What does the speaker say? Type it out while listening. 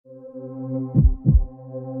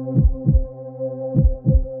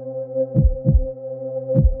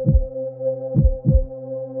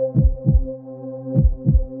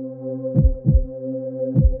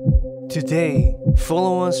Today,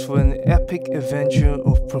 follow us for an epic adventure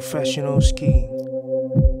of professional skiing.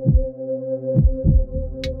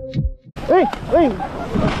 Hey! Hey!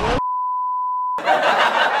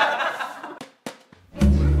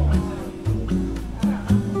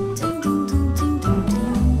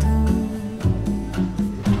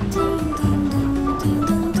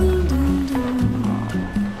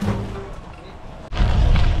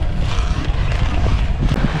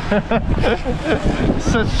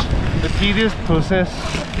 Such a tedious process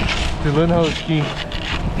to learn how to ski.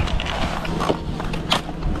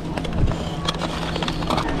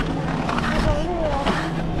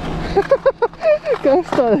 Can't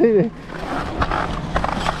start it.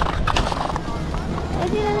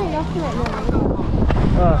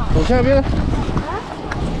 Ah, 走向那边了。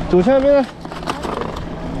走向那边了。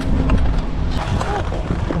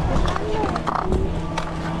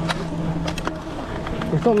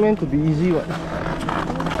It's not meant to be easy, what?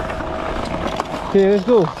 Okay, let's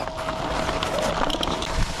go.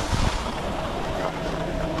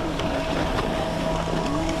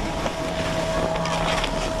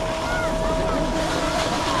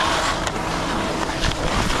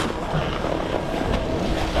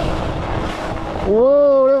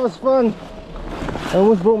 Whoa, that was fun. I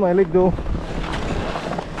almost broke my leg though.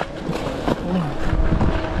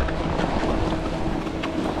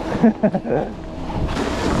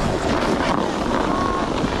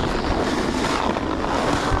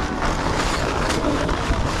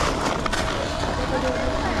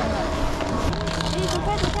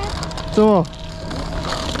 So,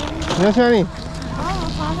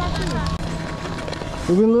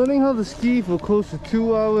 we've been learning how to ski for close to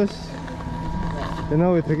 2 hours, and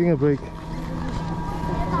now we're taking a break.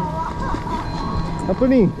 Apa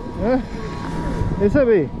ni? Huh? What's up,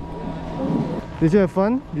 eh? Did you have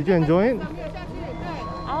fun? Did you enjoy it?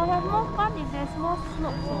 I'll have more fun if there's more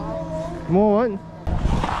slopes. More what?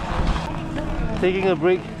 Taking a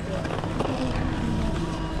break.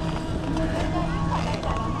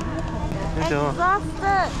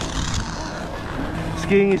 Exhausted.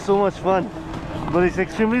 Skiing is so much fun, but it's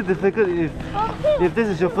extremely difficult if this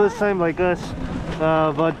is your first time like us.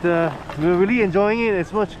 But we're really enjoying it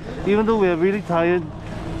as much, even though we're really tired.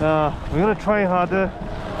 We're gonna try harder,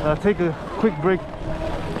 take a quick break,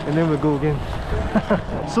 and then we'll go again.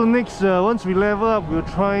 So next, once we level up, we'll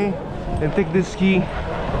try and take this ski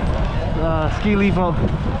leaf out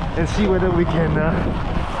and see whether we can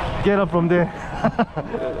get up from there.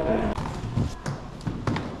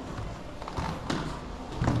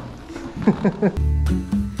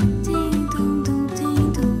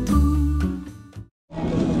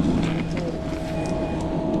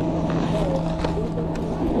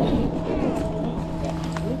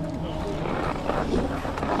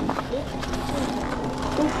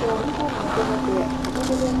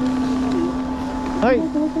 Hi,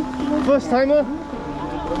 first timer,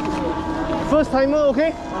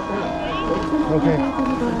 okay? Okay.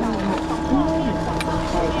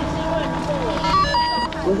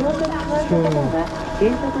 ご乗車のハードボタンは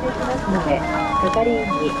減速できますので、係員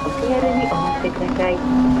にお気軽にお待ちください。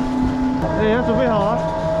哎，要准备好啊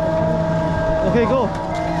 ？OK, go.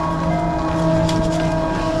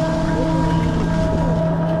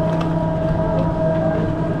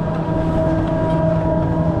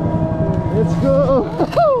 Let's go.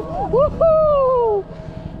 Woohoo!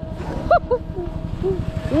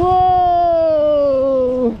 Whoa!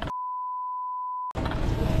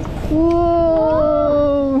 Whoa!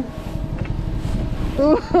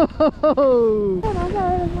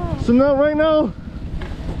 So now, right now,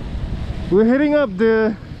 we're heading up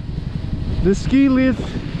the ski lift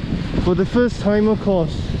for the first timer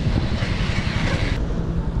course.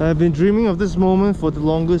 I've been dreaming of this moment for the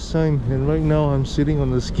longest time, and right now I'm sitting on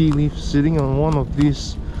the ski lift, sitting on one of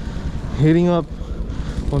these, heading up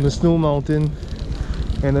on the snow mountain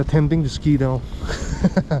and attempting to ski down.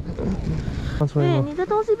 哎，你的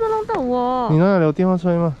东西不要弄到我。你拿得了电话出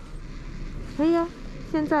来吗？可以啊，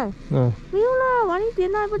现在。嗯。没有啦，晚一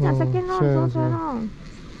点啦，不讲 second round 说出来了。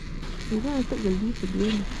你这样 take the leaf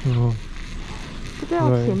again。嗯。这个要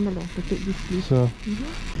钱的嘞，to take this leaf。是啊。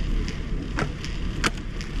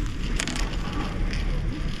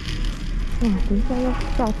哇，等一下要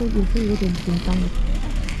下去也是有点紧张的。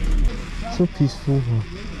So peaceful 啊。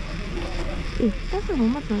诶，但是我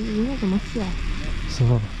们里面怎么下？是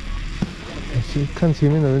吗？去看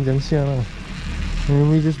前面的人怎样下啦。And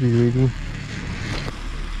we just be ready.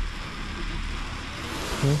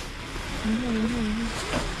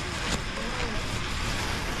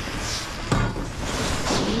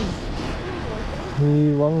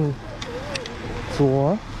 你往左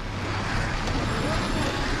啊。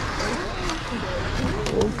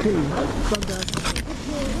Okay.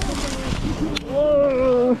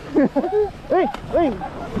 Whoa. Hey, hey.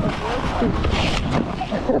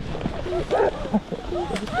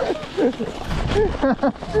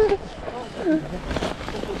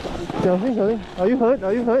 Xiaoxing, are you hurt?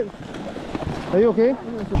 Are you hurt? Are you okay?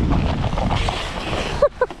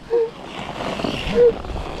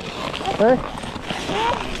 Hey.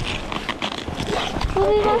 す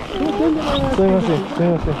みま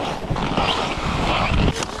せん。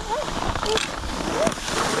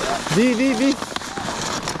B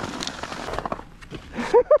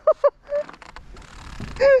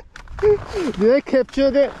Did I capture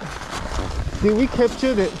that? Did we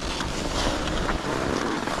capture that?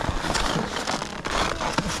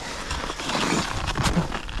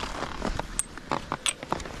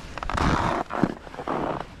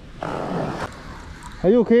 Are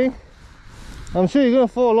you okay? I'm sure you're gonna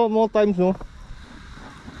fall a lot more times, no?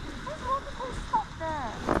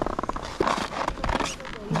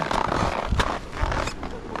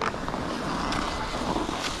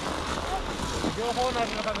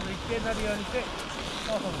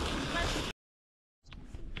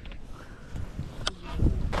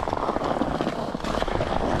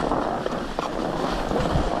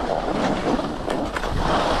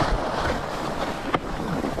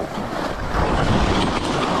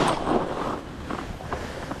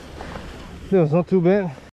 That was not too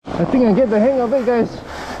bad. I think I get the hang of it, guys.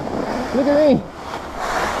 Look at me.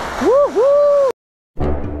 Woohoo!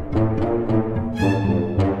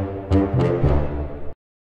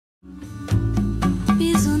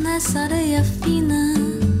 Piso nessa areia fina,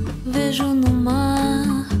 vejo no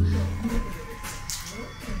mar.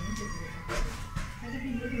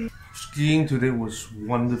 Skiing today was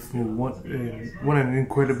wonderful. What an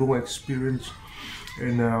incredible experience.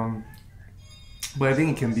 And but I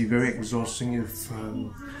think it can be very exhausting if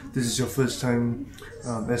this is your first time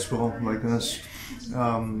as well, like us.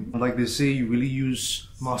 Like they say, you really use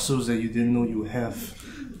muscles that you didn't know you have,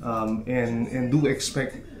 and do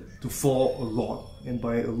expect to fall a lot. And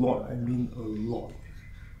by a lot, I mean a lot,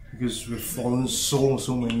 because we've fallen so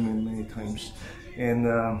many times. And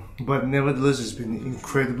but nevertheless, it's been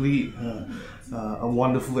incredibly a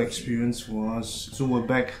wonderful experience for us. So we're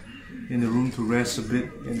back in the room to rest a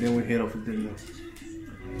bit, and then we head off for dinner.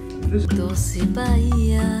 Doce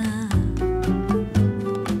Bahia,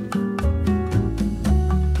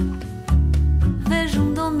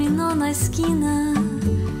 vejo dominó na esquina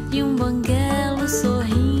e banguelo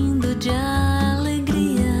sorrindo de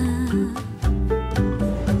alegria.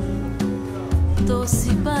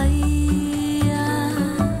 Doce Bahia.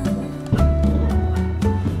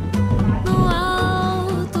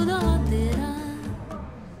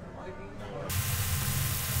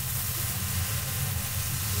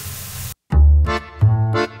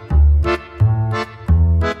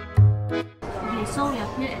 So we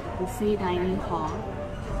are here at the buffet dining hall.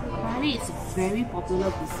 Apparently it's a very popular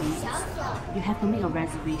buffet. You have to make a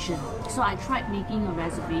reservation. So I tried making a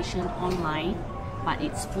reservation online, but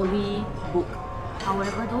it's fully booked.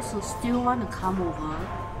 However, those who still want to come over,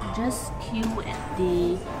 just queue at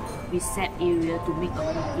the recept area to make a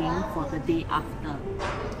booking for the day after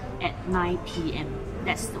at 9 PM.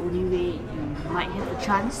 That's the only way you might have a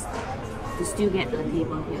chance to still get a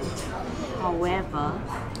table here. However,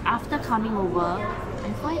 after coming over,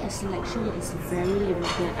 I find the selection is very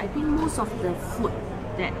limited. I think most of the food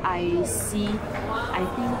that I see, I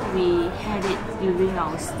think we had it during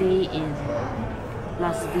our stay in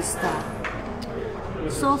Las Vista.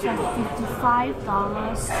 So for $55,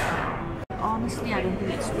 honestly, I don't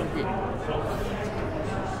think it's worth it.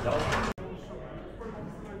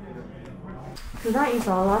 Tonight is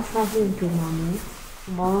our last night in Tomamu.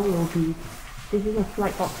 Tomorrow we'll be taking a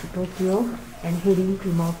flight back to Tokyo and heading to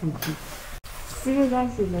Mount Fuji. See you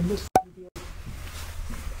guys in the next video.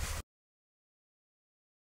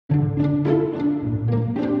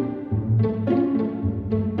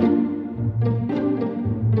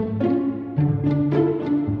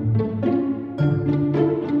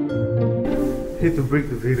 Hate to break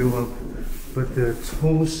the video up, but the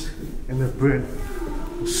toast and the bread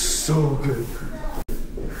was so good.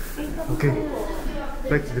 Okay,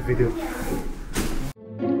 back to the video.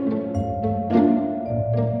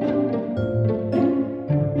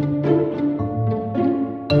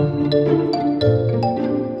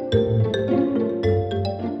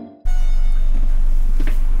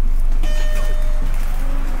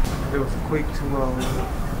 It was a quick 2-hour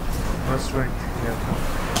bus ride. Yeah.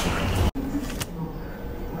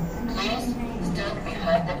 Stand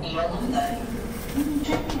behind the yellow line.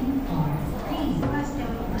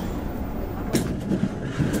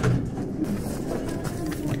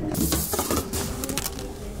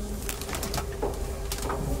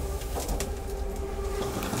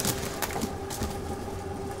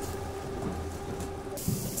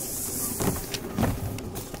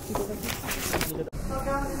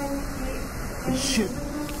 shit.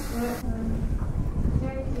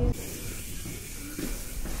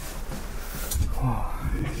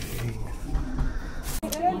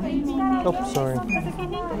 Oh, sorry.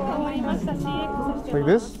 Like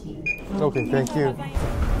this? Okay, thank you.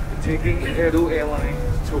 Taking AIR DO Airline,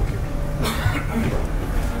 Tokyo.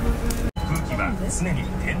 空気は常に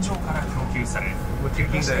天井から供給され、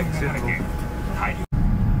天下に流れて大量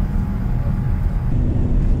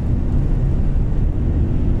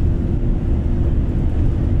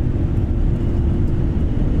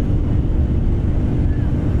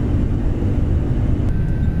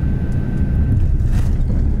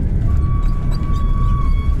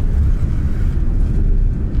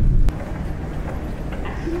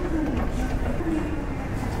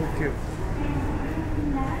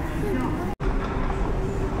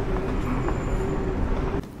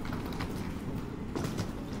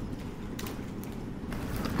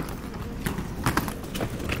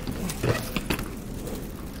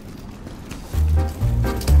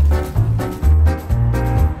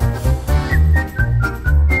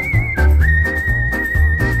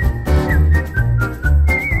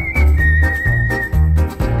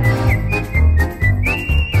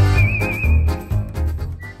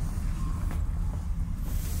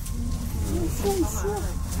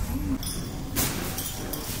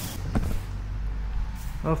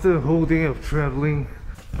After a whole day of traveling,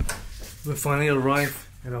 we finally arrived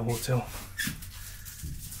at our hotel.